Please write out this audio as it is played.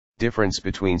Difference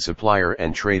between supplier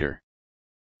and trader.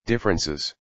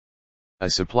 Differences. A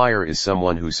supplier is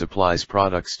someone who supplies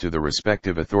products to the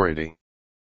respective authority.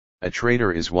 A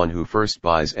trader is one who first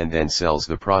buys and then sells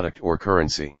the product or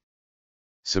currency.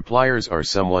 Suppliers are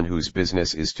someone whose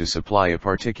business is to supply a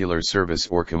particular service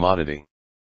or commodity.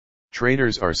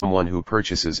 Traders are someone who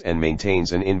purchases and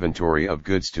maintains an inventory of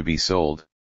goods to be sold.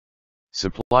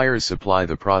 Suppliers supply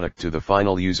the product to the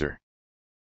final user.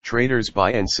 Traders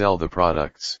buy and sell the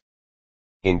products.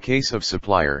 In case of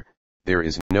supplier, there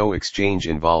is no exchange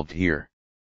involved here.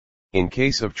 In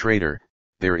case of trader,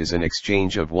 there is an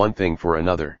exchange of one thing for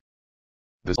another.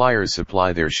 The suppliers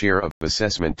supply their share of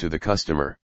assessment to the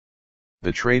customer.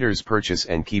 The traders purchase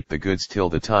and keep the goods till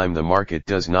the time the market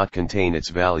does not contain its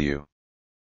value.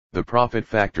 The profit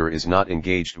factor is not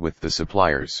engaged with the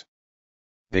suppliers.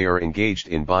 They are engaged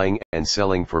in buying and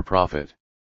selling for profit.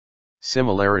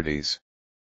 Similarities.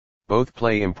 Both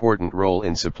play important role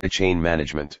in supply chain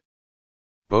management.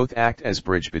 Both act as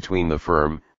bridge between the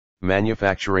firm,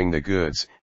 manufacturing the goods,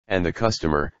 and the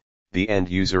customer, the end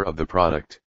user of the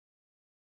product.